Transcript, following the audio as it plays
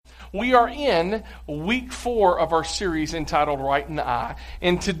We are in week 4 of our series entitled Right in the Eye.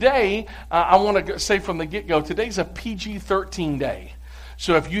 And today, I want to say from the get-go, today's a PG-13 day.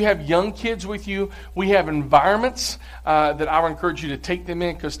 So if you have young kids with you, we have environments that I would encourage you to take them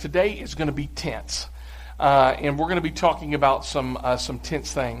in, because today is going to be tense. And we're going to be talking about some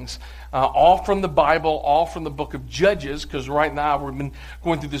tense things. All from the Bible, all from the book of Judges, because right now we've been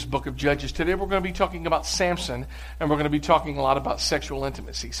going through this book of Judges. Today we're going to be talking about Samson, and we're going to be talking a lot about sexual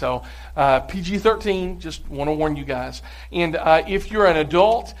intimacy. So PG-13, just want to warn you guys. And if you're an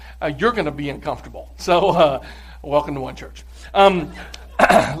adult, you're going to be uncomfortable. So welcome to One Church.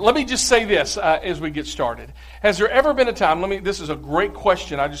 Let me just say this as we get started. Has there ever been a time, this is a great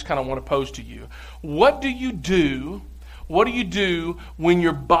question I just kind of want to pose to you. What do you do when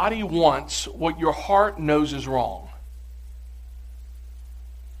your body wants what your heart knows is wrong?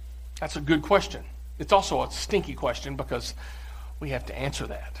 That's a good question. It's also a stinky question because we have to answer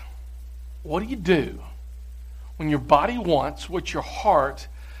that. What do you do when your body wants what your heart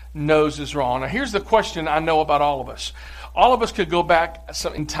knows is wrong? Now, here's the question I know about all of us. All of us could go back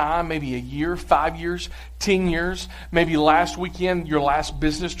in time, maybe a year, 5 years, 10 years, maybe last weekend, your last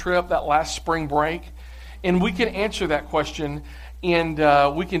business trip, that last spring break. And we can answer that question, and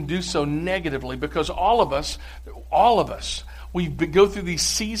we can do so negatively, because all of us, we go through these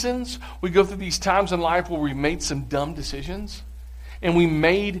seasons, we go through these times in life where we made some dumb decisions, and we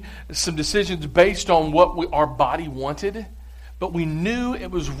made some decisions based on what our body wanted, but we knew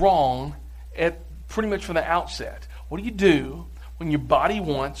it was wrong at pretty much from the outset. What do you do when your body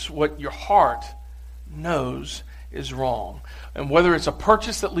wants what your heart knows is wrong? And whether it's a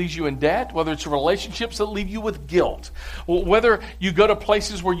purchase that leaves you in debt, whether it's relationships that leave you with guilt, whether you go to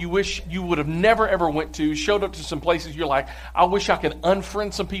places where you wish you would have never ever went to, showed up to some places you're like, I wish I could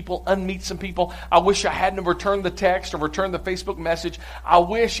unfriend some people, unmeet some people. I wish I hadn't returned the text or returned the Facebook message. I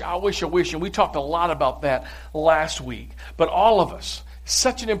wish. And we talked a lot about that last week. But all of us,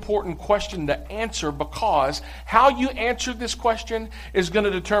 such an important question to answer, because how you answer this question is going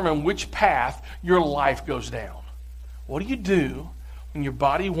to determine which path your life goes down. What do you do when your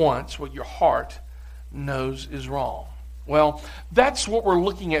body wants what your heart knows is wrong? Well, that's what we're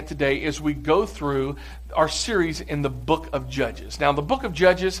looking at today as we go through our series in the book of Judges. Now, the book of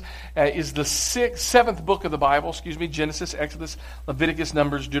Judges is the seventh book of the Bible, Genesis, Exodus, Leviticus,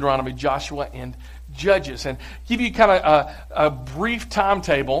 Numbers, Deuteronomy, Joshua, and Judges. And give you kind of a brief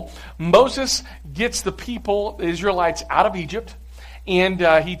timetable. Moses gets the people, the Israelites, out of Egypt. And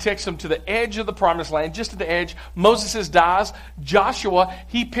he takes them to the edge of the promised land, just at the edge. Moses dies. Joshua,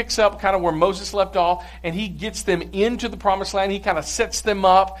 he picks up kind of where Moses left off, and he gets them into the promised land. He kind of sets them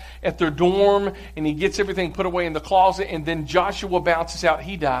up at their dorm, and he gets everything put away in the closet. And then Joshua bounces out.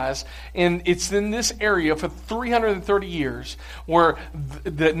 He dies. And it's in this area for 330 years where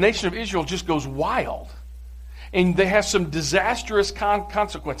the nation of Israel just goes wild. And they have some disastrous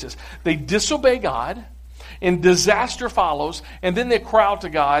consequences. They disobey God, and disaster follows, and then they cry out to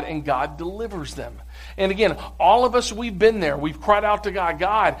God, and God delivers them. And again, all of us, we've been there. We've cried out to God.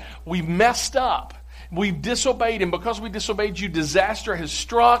 God, we've messed up. We've disobeyed, and because we disobeyed you, disaster has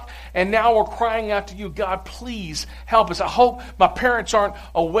struck, and now we're crying out to you, God, please help us. I hope my parents aren't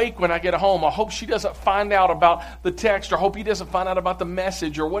awake when I get home. I hope she doesn't find out about the text, or hope he doesn't find out about the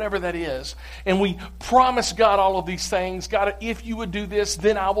message, or whatever that is. And we promise God all of these things. God, if you would do this,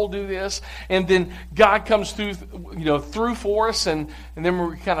 then I will do this. And then God comes through for us, and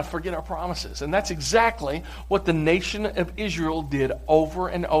then we kind of forget our promises. And that's exactly what the nation of Israel did over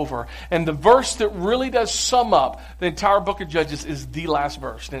and over. And the verse that really does sum up the entire book of Judges is the last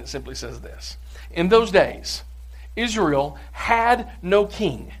verse, and it simply says this: in those days, Israel had no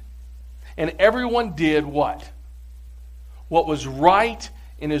king, and everyone did what? What was right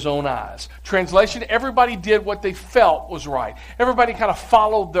in his own eyes. Translation, everybody did what they felt was right. Everybody kind of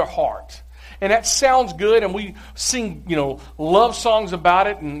followed their heart. And that sounds good, and we sing, love songs about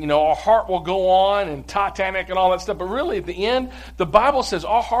it, and, our heart will go on, and Titanic and all that stuff. But really, at the end, the Bible says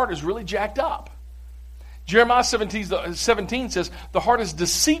our heart is really jacked up. Jeremiah 17 says, the heart is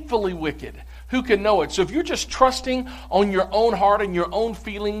deceitfully wicked. Who can know it? So if you're just trusting on your own heart and your own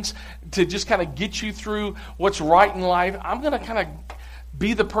feelings to just kind of get you through what's right in life, I'm going to kind of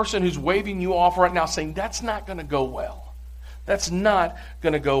be the person who's waving you off right now, saying that's not going to go well. That's not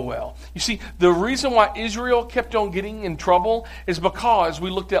going to go well. You see, the reason why Israel kept on getting in trouble is because, we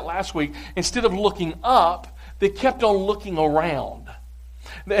looked at last week, instead of looking up, they kept on looking around.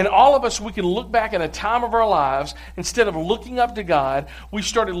 And all of us, we can look back at a time of our lives, instead of looking up to God, we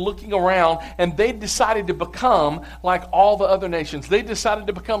started looking around, and they decided to become like all the other nations. They decided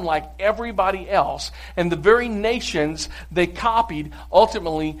to become like everybody else. And the very nations they copied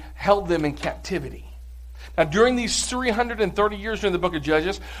ultimately held them in captivity. Now, during these 330 years during the book of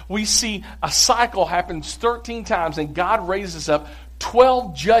Judges, we see a cycle happens 13 times, and God raises up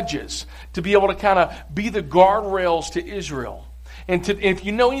 12 judges to be able to kind of be the guardrails to Israel. And if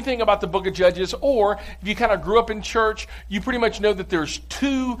you know anything about the book of Judges, or if you kind of grew up in church, you pretty much know that there's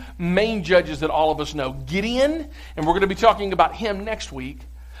two main judges that all of us know. Gideon, and we're going to be talking about him next week.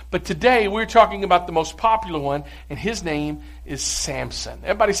 But today we're talking about the most popular one, and his name is Samson.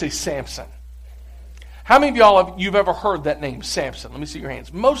 Everybody say Samson. How many of y'all you've ever heard that name, Samson? Let me see your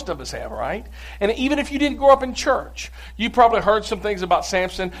hands. Most of us have, right? And even if you didn't grow up in church, you probably heard some things about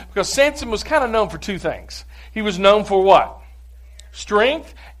Samson, because Samson was kind of known for two things. He was known for what?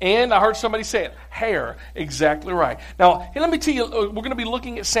 Strength, and I heard somebody say it, hair. Exactly right. Now, let me tell you, we're going to be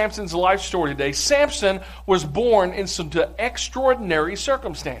looking at Samson's life story today. Samson was born in some extraordinary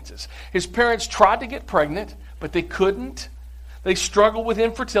circumstances. His parents tried to get pregnant, but they couldn't. They struggled with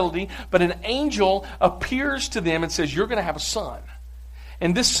infertility, but an angel appears to them and says, you're going to have a son.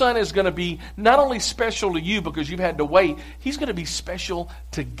 And this son is going to be not only special to you because you've had to wait, he's going to be special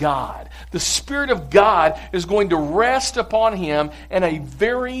to God. The Spirit of God is going to rest upon him in a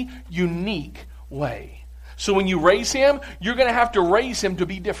very unique way. So when you raise him, you're going to have to raise him to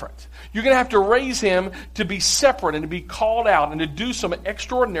be different. You're going to have to raise him to be separate and to be called out and to do some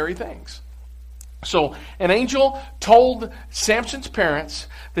extraordinary things. So an angel told Samson's parents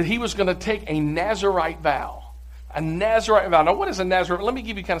that he was going to take a Nazirite vow. A Nazirite vow. Now, what is a Nazirite? Let me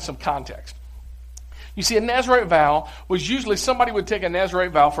give you kind of some context. You see, a Nazirite vow was usually somebody would take a Nazirite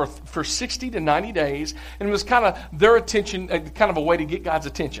vow for 60 to 90 days, and it was kind of their attention, kind of a way to get God's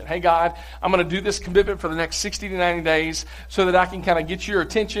attention. Hey, God, I'm going to do this commitment for the next 60 to 90 days so that I can kind of get your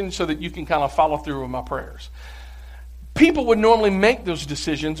attention so that you can kind of follow through with my prayers. People would normally make those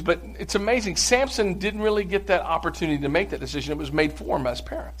decisions, but it's amazing. Samson didn't really get that opportunity to make that decision. It was made for him by his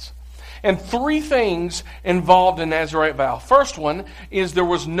parents. And three things involved in Nazirite vow. First one is there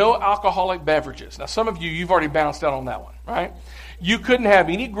was no alcoholic beverages. Now, some of you've already bounced out on that one, right? You couldn't have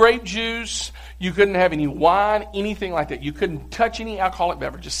any grape juice. You couldn't have any wine, anything like that. You couldn't touch any alcoholic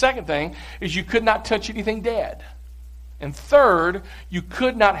beverages. Second thing is you could not touch anything dead. And third, you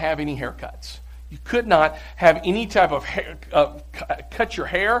could not have any haircuts. You could not have any type of hair, cut your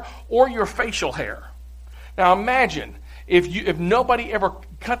hair or your facial hair. Now, imagine if nobody ever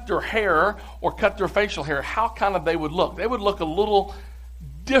cut their hair or cut their facial hair, how kind of they would look. They would look a little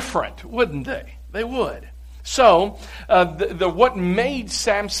different, wouldn't they? They would. So, what made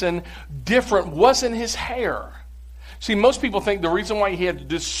Samson different wasn't his hair. See, most people think the reason why he had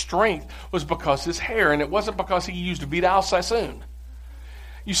this strength was because his hair, and it wasn't because he used Vidal Sassoon.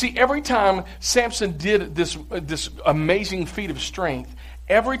 You see, every time Samson did this amazing feat of strength,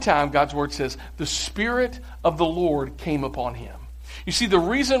 every time, God's word says, the Spirit of the Lord came upon him. You see, the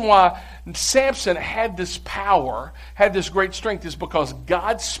reason why Samson had this power, had this great strength, is because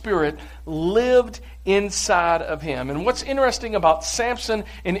God's Spirit lived inside of him. And what's interesting about Samson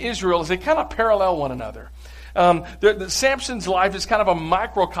and Israel is they kind of parallel one another. Samson's life is kind of a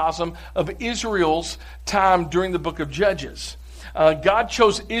microcosm of Israel's time during the book of Judges. God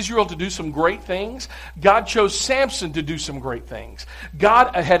chose Israel to do some great things. God chose Samson to do some great things.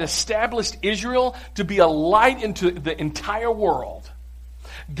 God had established Israel to be a light into the entire world.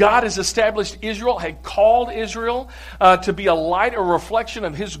 God has established Israel, had called Israel to be a light, a reflection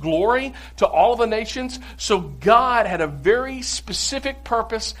of His glory to all of the nations. So God had a very specific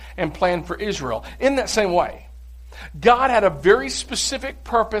purpose and plan for Israel. In that same way, God had a very specific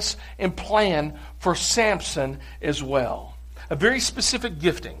purpose and plan for Samson as well. A very specific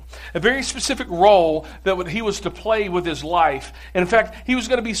gifting, a very specific role that he was to play with his life. And in fact, he was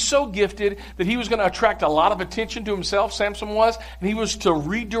going to be so gifted that he was going to attract a lot of attention to himself, Samson was, and he was to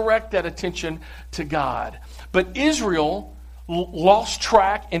redirect that attention to God. But Israel lost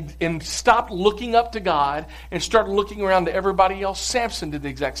track and stopped looking up to God and started looking around to everybody else. Samson did the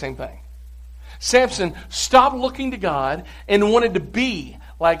exact same thing. Samson stopped looking to God and wanted to be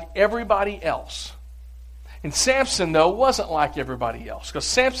like everybody else. And Samson, though, wasn't like everybody else because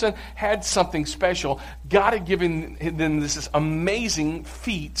Samson had something special. God had given them this amazing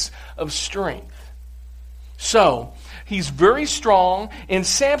feats of strength. So, he's very strong, and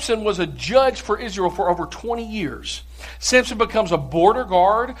Samson was a judge for Israel for over 20 years. Samson becomes a border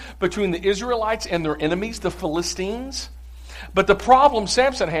guard between the Israelites and their enemies, the Philistines. But the problem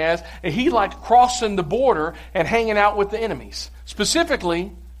Samson has, he likes crossing the border and hanging out with the enemies.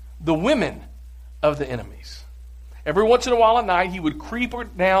 Specifically, the women of the enemies. Every once in a while at night, he would creep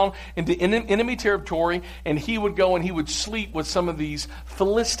down into enemy territory, and he would go and he would sleep with some of these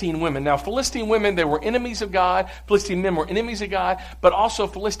Philistine women. Now, Philistine women, they were enemies of God. Philistine men were enemies of God, but also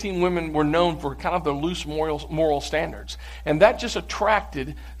Philistine women were known for kind of their loose moral standards. And that just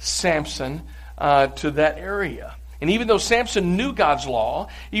attracted Samson to that area. And even though Samson knew God's law,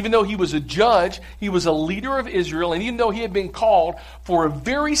 even though he was a judge, he was a leader of Israel, and even though he had been called for a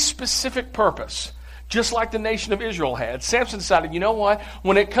very specific purpose, just like the nation of Israel had, Samson decided, you know what?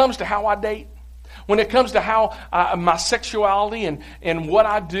 When it comes to how I date, when it comes to how my sexuality and what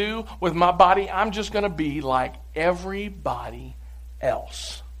I do with my body, I'm just going to be like everybody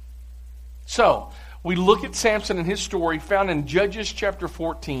else. So, we look at Samson and his story found in Judges chapter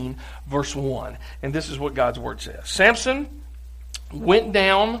 14, verse 1. And this is what God's word says. Samson went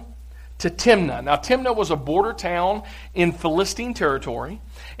down to Timnah. Now, Timnah was a border town in Philistine territory.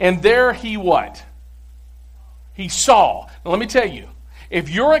 And there he what? He saw. Now, let me tell you, if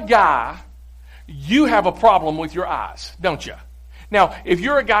you're a guy, you have a problem with your eyes, don't you? Now, if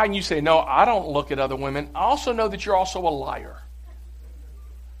you're a guy and you say, no, I don't look at other women, I also know that you're also a liar.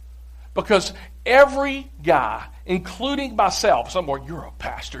 Because every guy, including myself, somewhere, you're a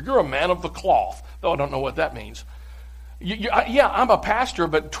pastor, you're a man of the cloth, though I don't know what that means. Yeah, I'm a pastor,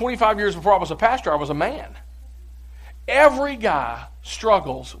 but 25 years before I was a pastor, I was a man. Every guy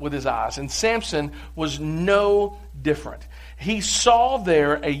struggles with his eyes, and Samson was no different. He saw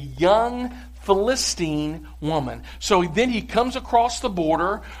there a young Philistine woman. So then he comes across the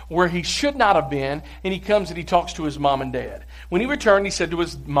border where he should not have been, and he comes and he talks to his mom and dad. When he returned, he said to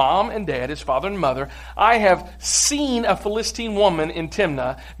his mom and dad, his father and mother, I have seen a Philistine woman in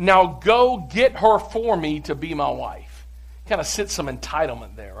Timnah. Now go get her for me to be my wife. Kind of sits some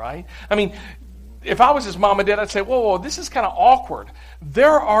entitlement there, right? I mean, if I was his mom and dad, I'd say, whoa, this is kind of awkward.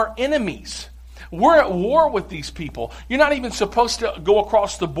 There are enemies. We're at war with these people. You're not even supposed to go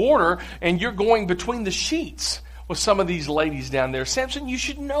across the border, and you're going between the sheets with some of these ladies down there. Samson, you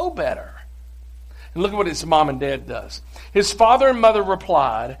should know better. And look at what his mom and dad does. His father and mother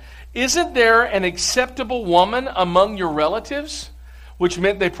replied, isn't there an acceptable woman among your relatives? Which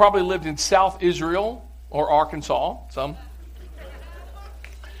meant they probably lived in South Israel or Arkansas, some.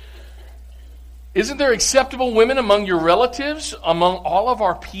 Isn't there acceptable women among your relatives, among all of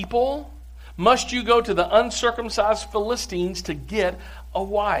our people? Must you go to the uncircumcised Philistines to get a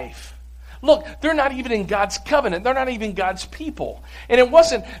wife? Look, they're not even in God's covenant. They're not even God's people. And it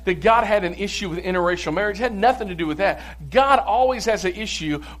wasn't that God had an issue with interracial marriage. It had nothing to do with that. God always has an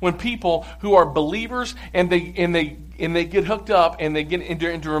issue when people who are believers and they get hooked up and they get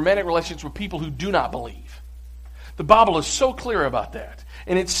into romantic relationships with people who do not believe. The Bible is so clear about that.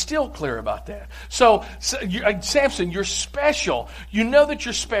 And it's still clear about that. So Samson, you're special. You know that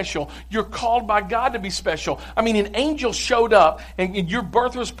you're special. You're called by God to be special. I mean, an angel showed up, and your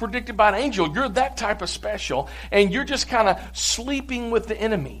birth was predicted by an angel. You're that type of special, and you're just kind of sleeping with the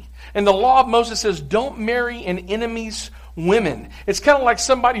enemy. And the law of Moses says, don't marry an enemy's women. It's kind of like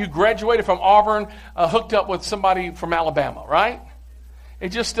somebody who graduated from Auburn hooked up with somebody from Alabama, right? It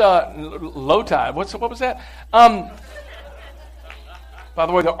just, low tide. What was that? By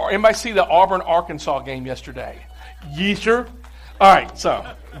the way, anybody see the Auburn-Arkansas game yesterday? Yes, sir. All right, so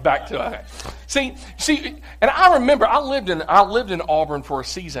back to okay. See, and I remember I lived in Auburn for a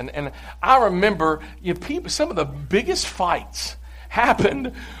season, and I remember some of the biggest fights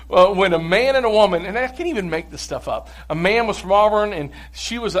happened when a man and a woman, and I can't even make this stuff up. A man was from Auburn, and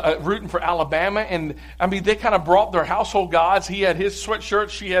she was rooting for Alabama, and I mean they kind of brought their household gods. He had his sweatshirt,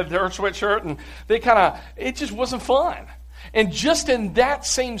 she had her sweatshirt, and it just wasn't fun. And just in that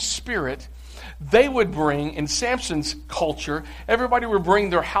same spirit, they would bring, in Samson's culture, everybody would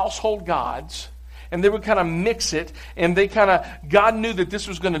bring their household gods, and they would kind of mix it, and God knew that this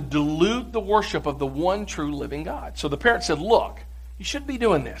was going to dilute the worship of the one true living God. So the parents said, look, you shouldn't be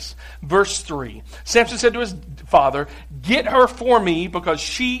doing this. Verse 3, Samson said to his father, get her for me because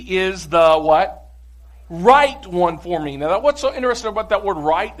she is the what? Right one for me. Now, what's so interesting about that word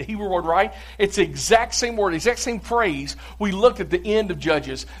right, the Hebrew word right? It's the exact same word, exact same phrase we looked at the end of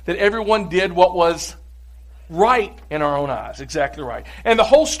Judges, that everyone did what was right in our own eyes. Exactly right. And the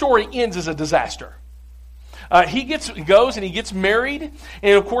whole story ends as a disaster. He goes and he gets married,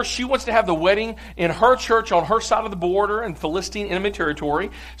 and of course she wants to have the wedding in her church on her side of the border in Philistine enemy territory.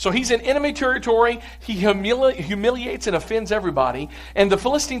 So he's in enemy territory. He humiliates and offends everybody, and the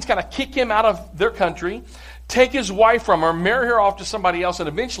Philistines kind of kick him out of their country, take his wife from her, marry her off to somebody else, and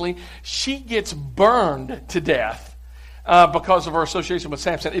eventually she gets burned to death because of her association with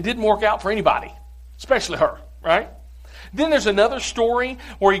Samson. It didn't work out for anybody, especially her, right? Then there's another story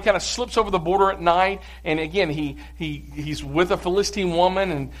where he kind of slips over the border at night, and again he's with a Philistine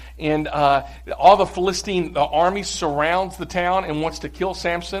woman, and all the Philistine army surrounds the town and wants to kill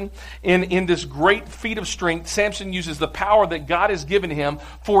Samson. And in this great feat of strength, Samson uses the power that God has given him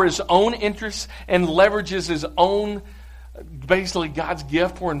for his own interests and leverages his own, basically God's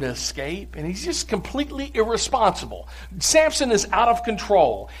gift for him to escape, and he's just completely irresponsible. Samson is out of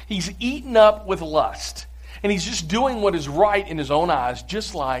control. He's eaten up with lust. And he's just doing what is right in his own eyes,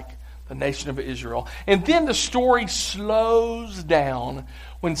 just like the nation of Israel. And then the story slows down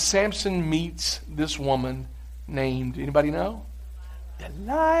when Samson meets this woman named, anybody know?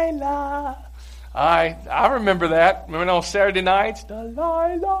 Delilah. I remember that. Remember on Saturday nights?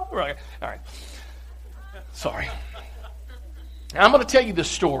 Delilah. Right. All right. Sorry. Now, I'm going to tell you this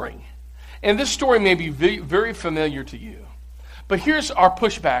story. And this story may be very familiar to you. But here's our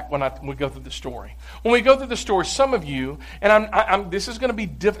pushback when we go through the story. When we go through the story, some of you, and this is going to be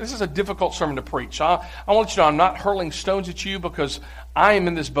this is a difficult sermon to preach. So I want you to know I'm not hurling stones at you because I am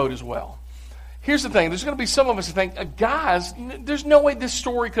in this boat as well. Here's the thing: there's going to be some of us who think, guys, there's no way this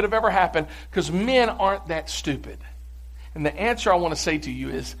story could have ever happened because men aren't that stupid. And the answer I want to say to you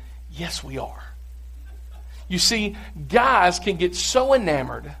is, yes, we are. You see, guys can get so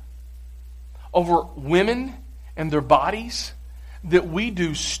enamored over women and their bodies that we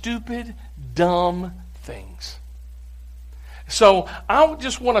do stupid, dumb things. So I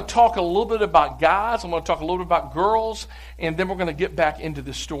just want to talk a little bit about guys. I'm going to talk a little bit about girls, and then we're going to get back into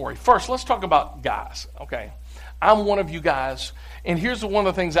this story. First, let's talk about guys, okay? I'm one of you guys, and here's one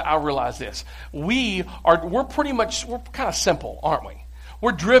of the things that I realize this. We're kind of simple, aren't we?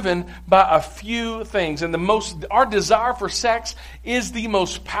 We're driven by a few things, and our desire for sex is the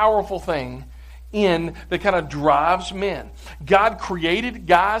most powerful thing that kind of drives men. God created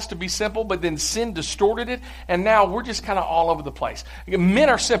guys to be simple, but then sin distorted it, and now we're just kind of all over the place. Men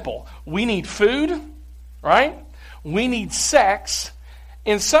are simple. We need food, right? We need sex,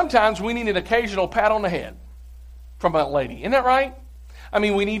 and sometimes we need an occasional pat on the head from a lady. Isn't that right? I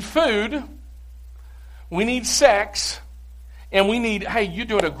mean, we need food, we need sex, and we need, hey, you're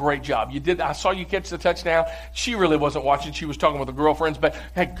doing a great job. I saw you catch the touchdown. She really wasn't watching. She was talking with her girlfriends, but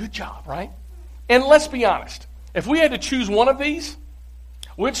hey, good job, right? And let's be honest. If we had to choose one of these,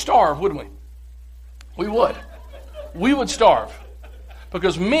 we'd starve, wouldn't we? We would. We would starve.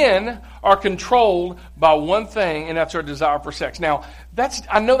 Because men are controlled by one thing, and that's our desire for sex. Now,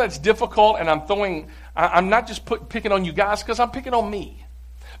 I know that's difficult, and I'm not just picking on you guys because I'm picking on me.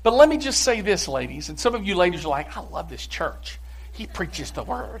 But let me just say this, ladies, and some of you ladies are like, I love this church. He preaches the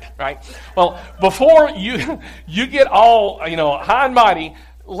word, right? Well, before you get all, high and mighty,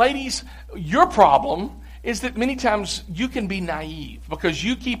 ladies, your problem is that many times you can be naive because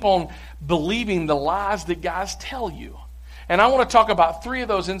you keep on believing the lies that guys tell you. And I want to talk about three of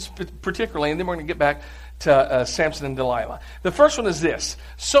those particularly, and then we're going to get back to Samson and Delilah. The first one is this.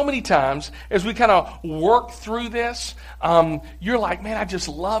 So many times, as we kind of work through this, you're like, man, I just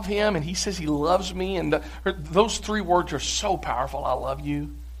love him, and he says he loves me, and those three words are so powerful, I love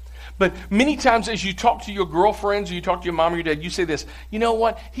you. But many times as you talk to your girlfriends or you talk to your mom or your dad, you say this, you know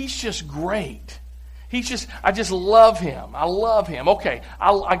what? He's just great. I just love him. I love him. Okay,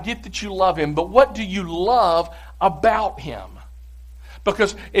 I get that you love him, but what do you love about him?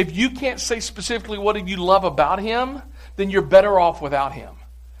 Because if you can't say specifically what do you love about him, then you're better off without him.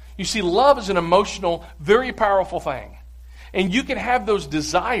 You see, love is an emotional, very powerful thing. And you can have those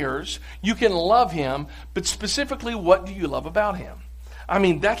desires, you can love him, but specifically what do you love about him? I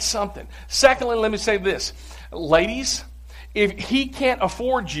mean, that's something. Secondly, let me say this. Ladies, if he can't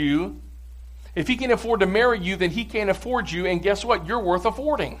afford to marry you, then he can't afford you, and guess what? You're worth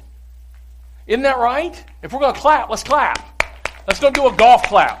affording. Isn't that right? If we're going to clap, let's clap. Let's go do a golf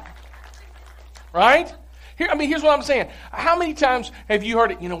clap. Right? Here's what I'm saying. How many times have you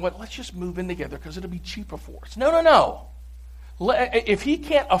heard it, you know what, let's just move in together because it'll be cheaper for us. No. If he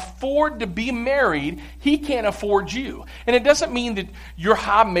can't afford to be married, he can't afford you. And it doesn't mean that you're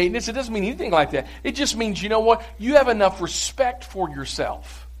high maintenance. It doesn't mean anything like that. It just means, you know what? You have enough respect for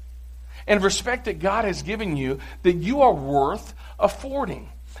yourself and respect that God has given you that you are worth affording.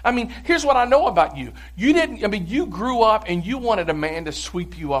 I mean, here's what I know about you. You grew up and you wanted a man to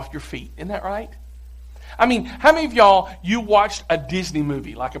sweep you off your feet. Isn't that right? I mean, how many of y'all, you watched a Disney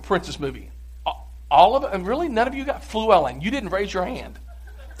movie, like a princess movie? All of it, and really none of you got Llewellyn. You didn't raise your hand.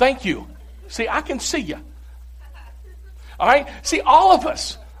 Thank you. See, I can see you. All right? See, all of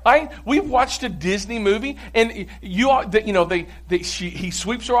us, right? We've watched a Disney movie, and he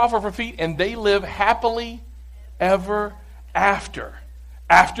sweeps her off of her feet, and they live happily ever after.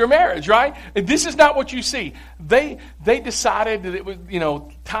 After marriage, right? This is not what you see. They decided that it was,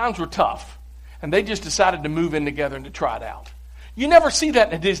 times were tough. And they just decided to move in together and to try it out. You never see that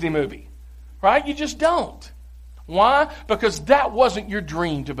in a Disney movie, right? You just don't. Why? Because that wasn't your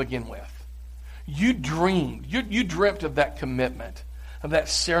dream to begin with. You dreamed. You dreamt of that commitment, of that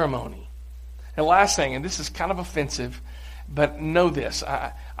ceremony. And last thing, and this is kind of offensive, but know this.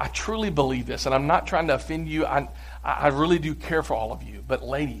 I truly believe this, and I'm not trying to offend you. I really do care for all of you. But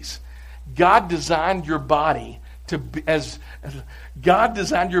ladies, God designed your body as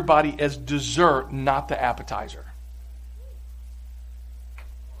dessert, not the appetizer.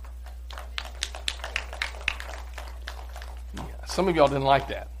 Yeah, some of y'all didn't like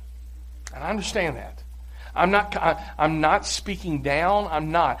that, and I understand that. I'm not speaking down.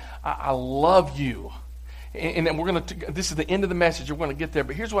 I'm not. I love you. And then this is the end of the message. We're going to get there.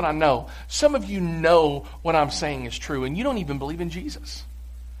 But here's what I know. Some of you know what I'm saying is true, and you don't even believe in Jesus.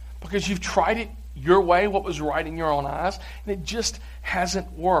 Because you've tried it your way, what was right in your own eyes, and it just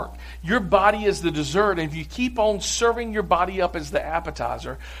hasn't worked. Your body is the dessert, and if you keep on serving your body up as the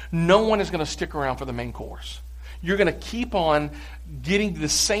appetizer, no one is going to stick around for the main course. You're going to keep on getting the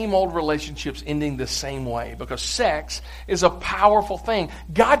same old relationships ending the same way, because sex is a powerful thing.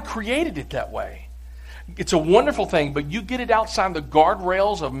 God created it that way. It's a wonderful thing, but you get it outside the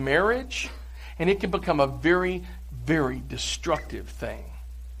guardrails of marriage, and it can become a very, very destructive thing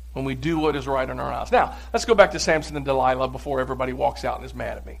when we do what is right in our eyes. Now, let's go back to Samson and Delilah before everybody walks out and is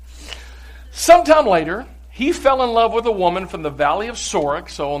mad at me. Sometime later, he fell in love with a woman from the valley of Sorek,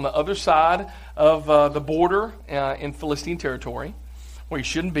 so on the other side of the border in Philistine territory, where he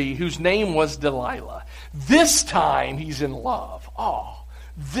shouldn't be, whose name was Delilah. This time, he's in love.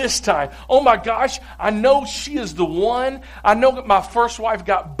 This time. Oh my gosh, I know she is the one. I know that my first wife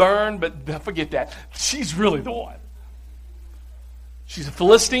got burned, but forget that. She's really the one. She's a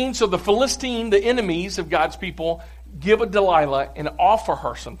Philistine, so the enemies of God's people, give a Delilah and offer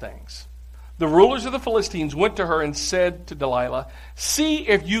her some things. The rulers of the Philistines went to her and said to Delilah, see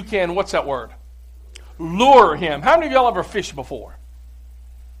if you can, what's that word? Lure him. How many of y'all ever fished before?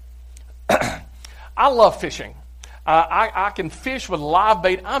 I love fishing. I can fish with live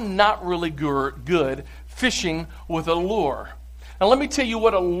bait. I'm not really good fishing with a lure. Now let me tell you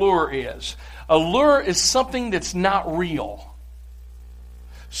what a lure is. A lure is something that's not real.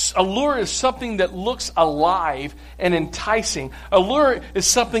 A lure is something that looks alive and enticing. A lure is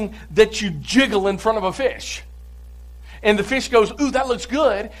something that you jiggle in front of a fish. And the fish goes, ooh, that looks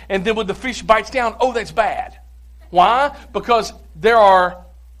good. And then when the fish bites down, oh, that's bad. Why? Because there are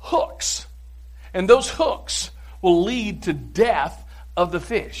hooks. And those hooks will lead to death of the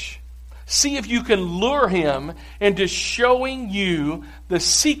fish. See if you can lure him into showing you the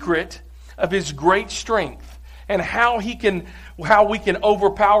secret of his great strength and how we can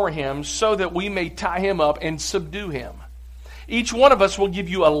overpower him so that we may tie him up and subdue him. Each one of us will give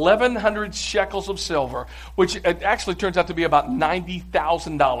you 1,100 shekels of silver, which actually turns out to be about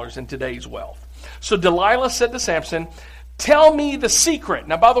 $90,000 in today's wealth. So Delilah said to Samson, tell me the secret.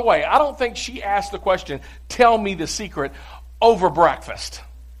 Now, by the way, I don't think she asked the question, tell me the secret, over breakfast.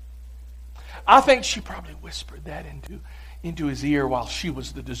 I think she probably whispered that into his ear while she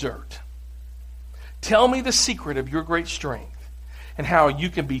was the dessert. Tell me the secret of your great strength and how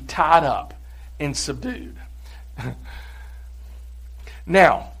you can be tied up and subdued.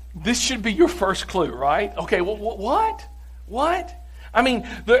 Now, this should be your first clue, right? Okay, well, what? I mean,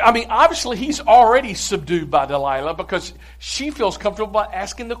 obviously he's already subdued by Delilah because she feels comfortable by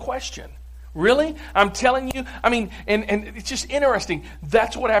asking the question. Really? I'm telling you. And it's just interesting.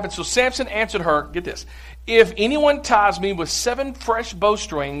 That's what happened. So Samson answered her, get this, if anyone ties me with 7 fresh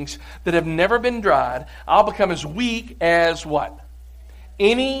bowstrings that have never been dried, I'll become as weak as what?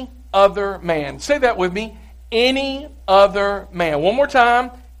 Any other man. Say that with me. Any other man. One more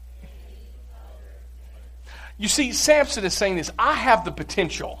time. You see, Samson is saying this, I have the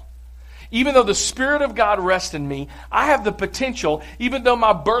potential. Even though the Spirit of God rests in me, I have the potential, even though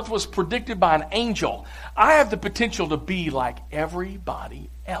my birth was predicted by an angel, I have the potential to be like everybody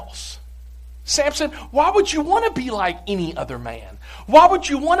else. Samson, why would you want to be like any other man? Why would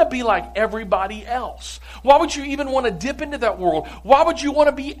you want to be like everybody else? Why would you even want to dip into that world? Why would you want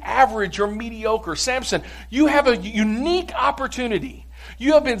to be average or mediocre? Samson, you have a unique opportunity.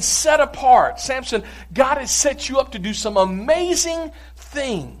 You have been set apart. Samson, God has set you up to do some amazing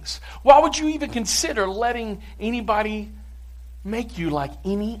things. Why would you even consider letting anybody make you like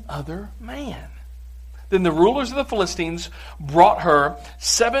any other man? Then the rulers of the Philistines brought her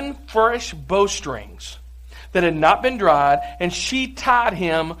 7 fresh bowstrings. that had not been dried, and she tied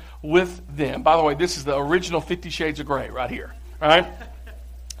him with them. By the way, this is the original 50 Shades of Grey right here. All right?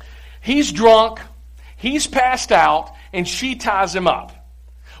 He's drunk, he's passed out, and she ties him up.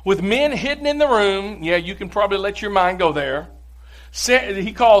 With men hidden in the room, yeah, you can probably let your mind go there.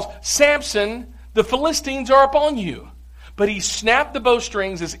 He calls, Samson, the Philistines are upon you. But he snapped the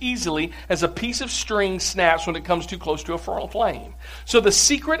bowstrings as easily as a piece of string snaps when it comes too close to a flame. So the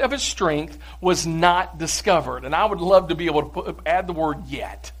secret of his strength was not discovered. And I would love to be able to add the word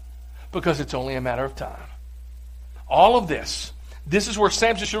yet, because it's only a matter of time. All of this is where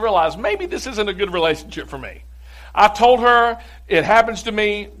Samson should realize, maybe this isn't a good relationship for me. I told her, it happens to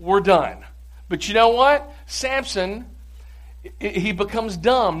me, we're done. But you know what? Samson, he becomes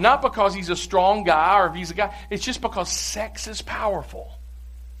dumb, not because he's a strong guy or if he's a guy. It's just because sex is powerful.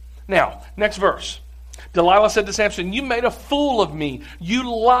 Now, next verse. Delilah said to Samson, you made a fool of me. You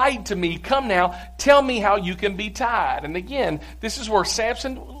lied to me. Come now, tell me how you can be tied. And again, this is where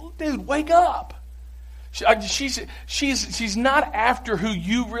Samson, dude, wake up. She's not after who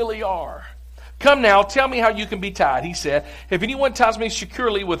you really are. Come now, tell me how you can be tied. He said, if anyone ties me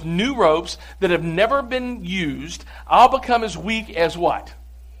securely with new ropes that have never been used, I'll become as weak as what?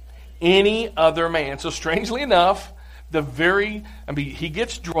 Any other man. So strangely enough, he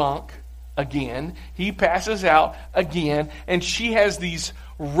gets drunk again. He passes out again. And she has these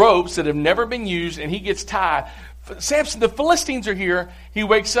ropes that have never been used, and he gets tied. Samson, the Philistines are here. He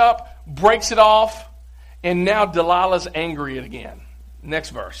wakes up, breaks it off, and now Delilah's angry again.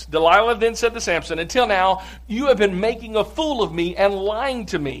 Next verse. Delilah then said to Samson, until now, you have been making a fool of me and lying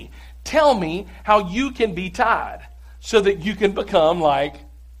to me. Tell me how you can be tied so that you can become like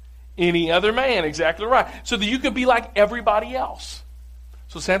any other man. Exactly right. So that you can be like everybody else.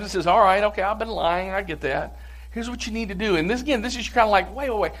 So Samson says, all right, okay, I've been lying. I get that. Here's what you need to do. And this is kind of like,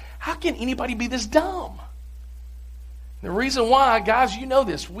 wait. How can anybody be this dumb? The reason why, guys, you know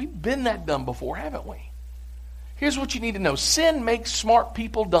this. We've been that dumb before, haven't we? Here's what you need to know. Sin makes smart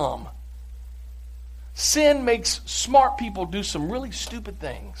people dumb. Sin makes smart people do some really stupid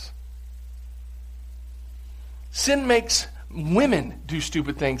things. Sin makes women do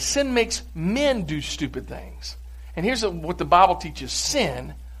stupid things. Sin makes men do stupid things. And here's what the Bible teaches.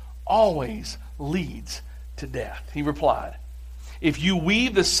 Sin always leads to death. He replied, if you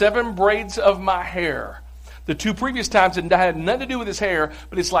weave the 7 braids of my hair, the 2 previous times it had nothing to do with his hair,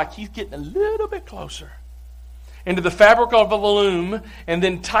 but it's like he's getting a little bit closer, into the fabric of a loom, and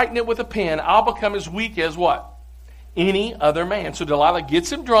then tighten it with a pin, I'll become as weak as what? Any other man. So Delilah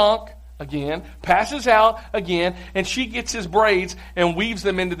gets him drunk again, passes out again, and she gets his braids and weaves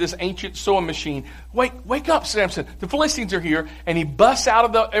them into this ancient sewing machine. Wake up, Samson. The Philistines are here, and he busts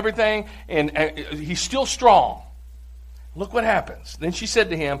out of everything, and he's still strong. Look what happens. Then she said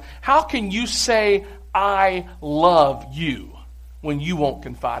to him, how can you say I love you when you won't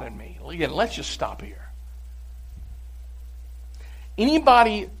confide in me? Again, let's just stop here.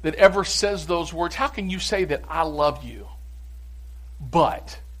 Anybody that ever says those words, how can you say that I love you,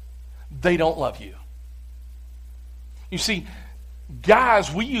 but they don't love you? You see,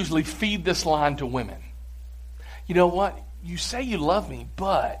 guys, we usually feed this line to women. You know what? You say you love me,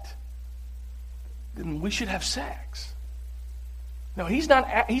 but we should have sex. No, he's not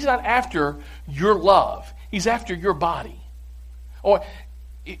after your love. He's after your body. Or,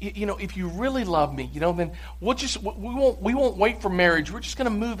 if you really love me, then we won't wait for marriage. We're just going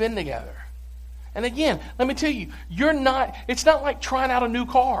to move in together. And again, let me tell you, it's not like trying out a new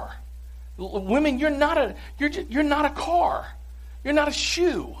car. Women, you're not a car. You're not a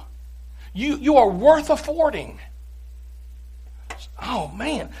shoe. You are worth affording. Oh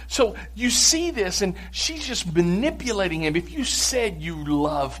man. So you see this, and she's just manipulating him. If you said you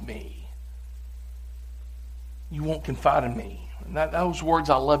love me, you won't confide in me. Those words,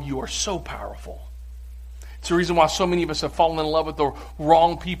 I love you, are so powerful. It's the reason why so many of us have fallen in love with the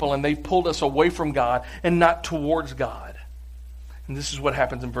wrong people, and they've pulled us away from God and not towards God. And this is what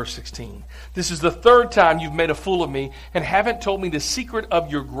happens in verse 16. This is the 3rd time you've made a fool of me and haven't told me the secret of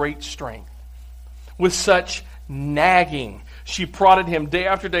your great strength. With such nagging, she prodded him day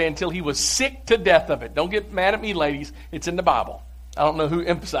after day until he was sick to death of it. Don't get mad at me, ladies. It's in the Bible. I don't know who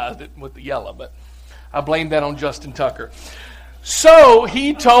emphasized it with the yellow, but I blame that on Justin Tucker. So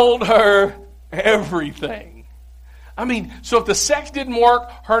he told her everything. So if the sex didn't work,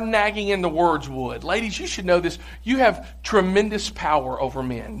 her nagging and the words would. Ladies, you should know this. You have tremendous power over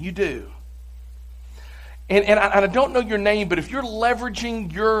men. You do. And I don't know your name, but if you're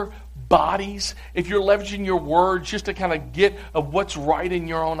leveraging your bodies, if you're leveraging your words just to kind of get of what's right in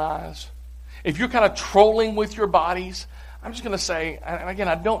your own eyes, if you're kind of trolling with your bodies, I'm just going to say, and again,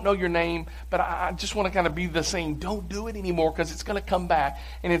 I don't know your name, but I just want to kind of be the saying, don't do it anymore because it's going to come back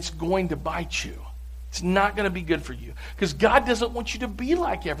and it's going to bite you. It's not going to be good for you because God doesn't want you to be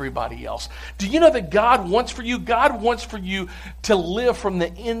like everybody else. Do you know that God wants for you? God wants for you to live from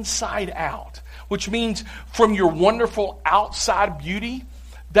the inside out, which means from your wonderful outside beauty,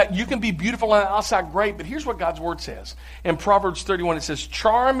 that you can be beautiful on the outside, great, but here's what God's word says. In Proverbs 31, it says,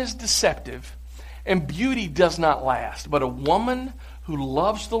 charm is deceptive and beauty does not last, but a woman who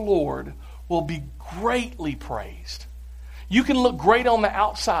loves the Lord will be greatly praised. You can look great on the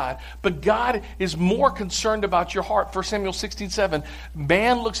outside, but God is more concerned about your heart. 1 Samuel 16:7,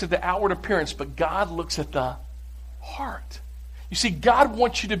 man looks at the outward appearance, but God looks at the heart. You see, God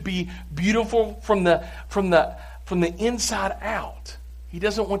wants you to be beautiful from the inside out. He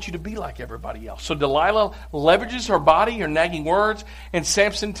doesn't want you to be like everybody else. So Delilah leverages her body, her nagging words, and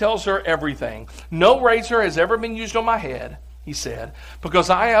Samson tells her everything. No razor has ever been used on my head, he said, because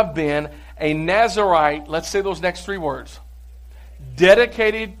I have been a Nazirite, let's say those next three words,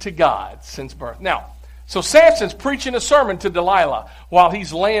 dedicated to God since birth. Now, so Samson's preaching a sermon to Delilah while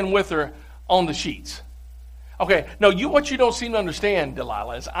he's laying with her on the sheets. Okay, no, what you don't seem to understand,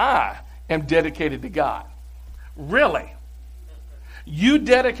 Delilah, is I am dedicated to God. Really? You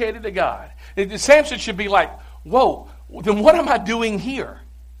dedicated to God. Samson should be like, whoa, then what am I doing here?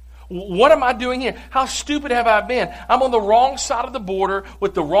 What am I doing here? How stupid have I been? I'm on the wrong side of the border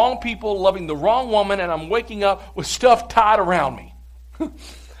with the wrong people, loving the wrong woman, and I'm waking up with stuff tied around me.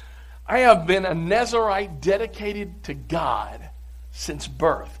 I have been a Nazirite dedicated to God since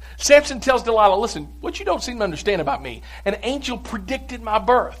birth. Samson tells Delilah, listen, what you don't seem to understand about me, an angel predicted my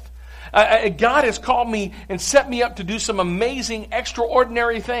birth. God has called me and set me up to do some amazing,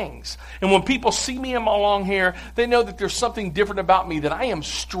 extraordinary things. And when people see me in my long hair, they know that there's something different about me, that I am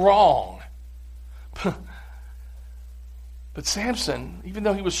strong. But Samson, even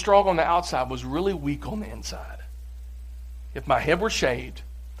though he was strong on the outside, was really weak on the inside. If my head were shaved,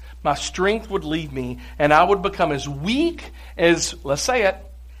 my strength would leave me, and I would become as weak as, let's say it,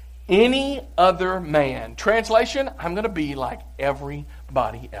 any other man. Translation, I'm going to be like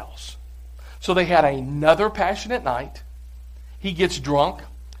everybody else. So they had another passionate night. He gets drunk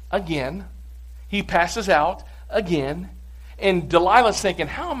again. He passes out again. And Delilah's thinking,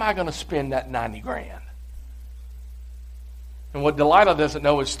 how am I going to spend that 90 grand? And what Delilah doesn't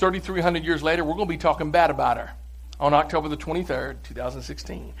know is 3,300 years later, we're going to be talking bad about her on October the 23rd,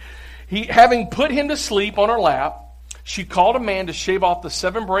 2016. Having put him to sleep on her lap, she called a man to shave off the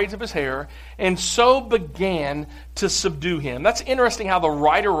 7 braids of his hair and so began to subdue him. That's interesting how the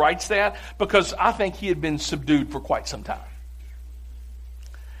writer writes that, because I think he had been subdued for quite some time.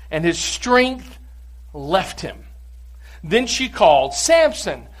 And his strength left him. Then she called,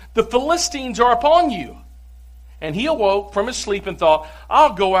 Samson, the Philistines are upon you. And he awoke from his sleep and thought,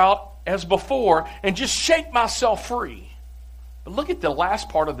 I'll go out as before and just shake myself free. But look at the last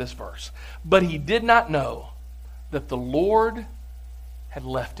part of this verse. But he did not know that the Lord had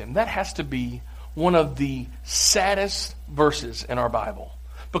left him. That has to be one of the saddest verses in our Bible.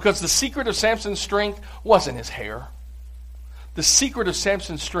 Because the secret of Samson's strength wasn't his hair. The secret of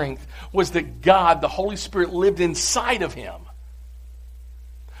Samson's strength was that God, the Holy Spirit, lived inside of him.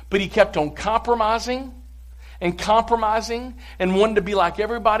 But he kept on compromising and wanted to be like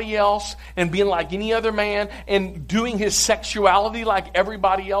everybody else and being like any other man and doing his sexuality like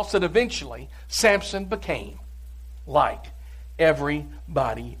everybody else, that eventually Samson became like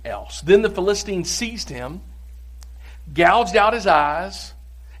everybody else. Then the Philistines seized him, gouged out his eyes,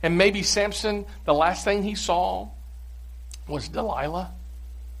 and maybe Samson, the last thing he saw was Delilah.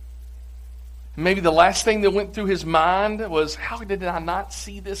 Maybe the last thing that went through his mind was, how did I not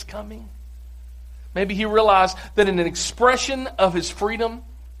see this coming? Maybe he realized that in an expression of his freedom,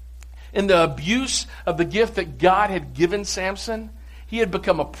 in the abuse of the gift that God had given Samson, he had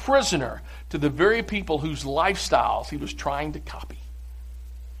become a prisoner to the very people whose lifestyles he was trying to copy.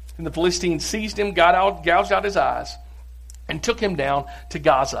 And the Philistines seized him, gouged out his eyes, and took him down to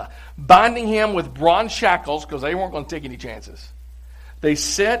Gaza, binding him with bronze shackles, because they weren't going to take any chances. They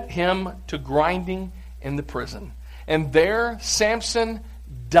set him to grinding in the prison. And there Samson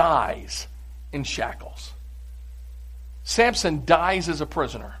dies in shackles. Samson dies as a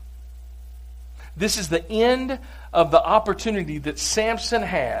prisoner. This is the end of the opportunity that Samson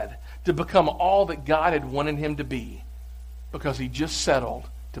had to become all that God had wanted him to be, because he just settled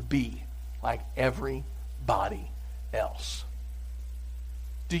to be like everybody else.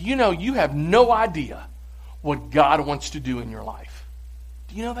 Do you know you have no idea what God wants to do in your life?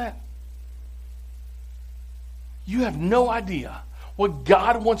 Do you know that? You have no idea what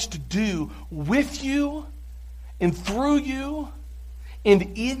God wants to do with you and through you and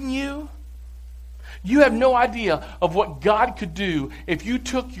in you. You have no idea of what God could do if you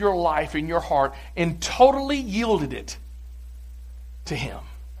took your life and your heart and totally yielded it to Him.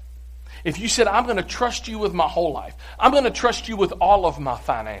 If you said, I'm going to trust you with my whole life. I'm going to trust you with all of my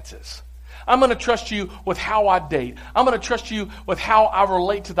finances. I'm going to trust you with how I date. I'm going to trust you with how I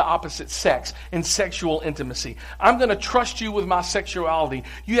relate to the opposite sex and sexual intimacy. I'm going to trust you with my sexuality.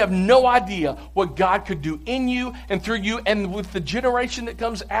 You have no idea what God could do in you and through you and with the generation that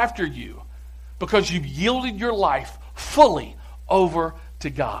comes after you, because you've yielded your life fully over to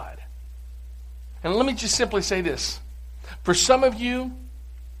God. And let me just simply say this. For some of you,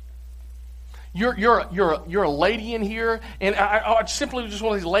 you're a lady in here, and I simply just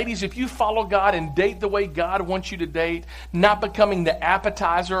want these ladies, if you follow God and date the way God wants you to date, not becoming the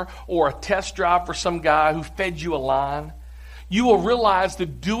appetizer or a test drive for some guy who fed you a line, you will realize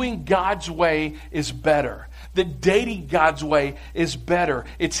that doing God's way is better. That dating God's way is better.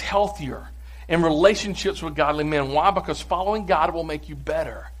 It's healthier. And relationships with godly men. Why? Because following God will make you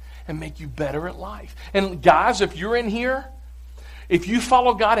better and make you better at life. And guys, if you're in here, if you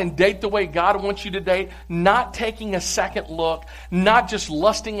follow God and date the way God wants you to date, not taking a second look, not just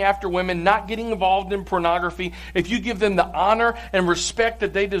lusting after women, not getting involved in pornography, if you give them the honor and respect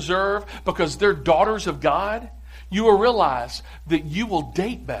that they deserve because they're daughters of God, you will realize that you will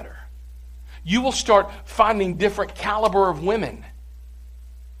date better. You will start finding different caliber of women.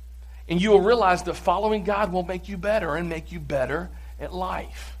 And you will realize that following God will make you better and make you better at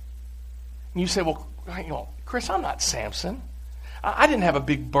life. And you say, well, Chris, I'm not Samson. I didn't have a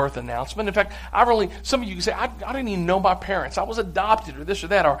big birth announcement. In fact, some of you can say, I didn't even know my parents. I was adopted or this or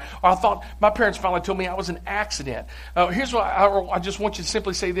that. Or I thought my parents finally told me I was an accident. Here's what I just want you to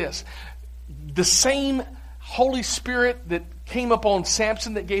simply say this. The same Holy Spirit that came upon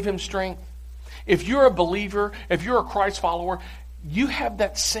Samson that gave him strength, if you're a believer, if you're a Christ follower, you have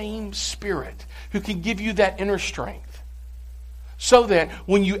that same Spirit who can give you that inner strength. So that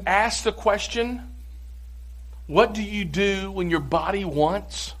when you ask the question, what do you do when your body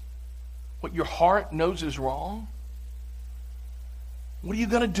wants what your heart knows is wrong? What are you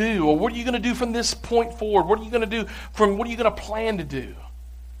going to do? Or what are you going to do from this point forward? What are you going to do what are you going to plan to do?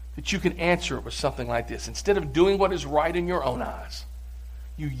 That you can answer it with something like this. Instead of doing what is right in your own eyes,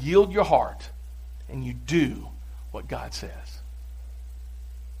 you yield your heart and you do what God says.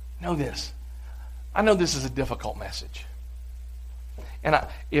 Know this. I know this is a difficult message. And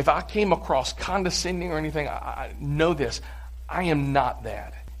if I came across condescending or anything, I know this. I am not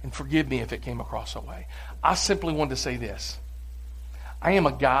that. And forgive me if it came across that way. I simply wanted to say this. I am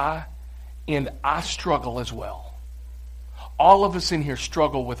a guy, and I struggle as well. All of us in here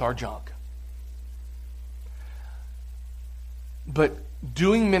struggle with our junk. But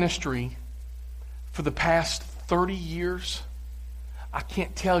doing ministry for the past 30 years, I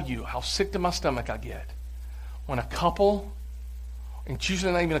can't tell you how sick to my stomach I get when a couple, and it's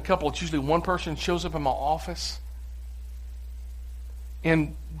usually not even a couple, it's usually one person shows up in my office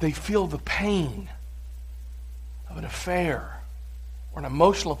and they feel the pain of an affair or an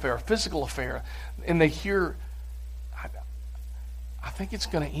emotional affair, a physical affair, and they hear, I think it's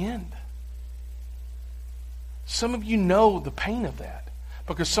going to end. Some of you know the pain of that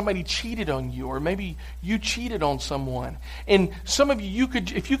because somebody cheated on you, or maybe you cheated on someone. And some of you,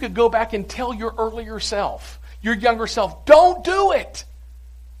 if you could go back and tell your earlier self, your younger self, don't do it.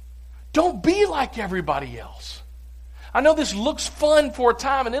 Don't be like everybody else. I know this looks fun for a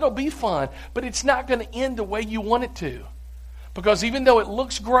time, and it'll be fun, but it's not going to end the way you want it to. Because even though it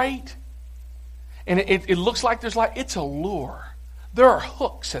looks great, and it looks like there's like, it's a lure. There are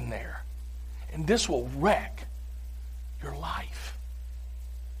hooks in there. And this will wreck your life.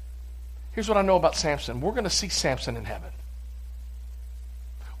 Here's what I know about Samson. We're going to see Samson in heaven.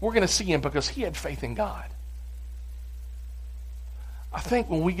 We're going to see him because he had faith in God. I think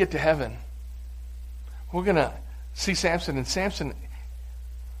when we get to heaven, we're going to see Samson. And Samson,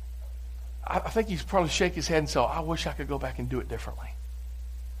 I think he's probably shake his head and say, I wish I could go back and do it differently.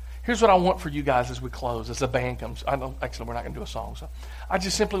 Here's what I want for you guys as we close, as the band comes. I know, actually, we're not going to do a song. So I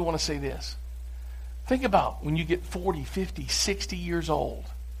just simply want to say this. Think about when you get 40, 50, 60 years old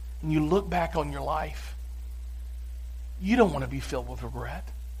and you look back on your life. You don't want to be filled with regret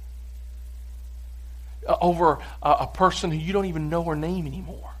over a person who you don't even know her name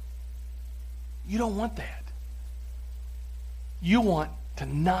anymore. You don't want that. You want to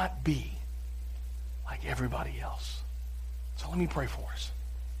not be like everybody else. So let me pray for us.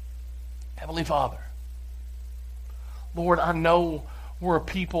 Heavenly Father, Lord, I know we're a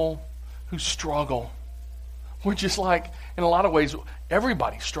people who struggle. We're just like, in a lot of ways,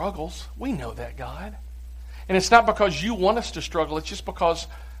 everybody struggles. We know that, God. And it's not because you want us to struggle. It's just because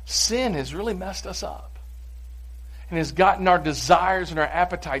sin has really messed us up and has gotten our desires and our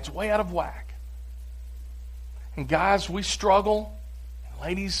appetites way out of whack. And guys, we struggle. And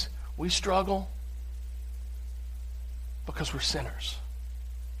ladies, we struggle because we're sinners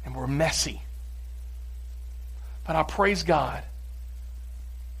and we're messy. But I praise God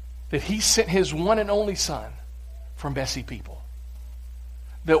that He sent His one and only Son for messy people.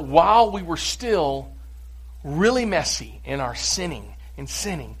 That while we were still really messy in our sinning and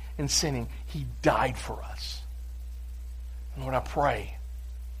sinning and sinning, He died for us. And Lord, I pray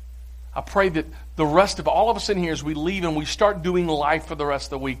that the rest of all of us in here, as we leave and we start doing life for the rest of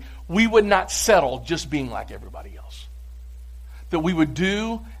the week, we would not settle just being like everybody else. That we would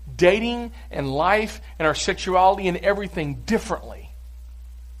do dating and life and our sexuality and everything differently,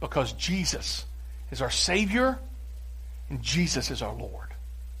 because Jesus is our Savior and Jesus is our Lord.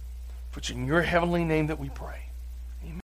 For it's in your heavenly name that we pray.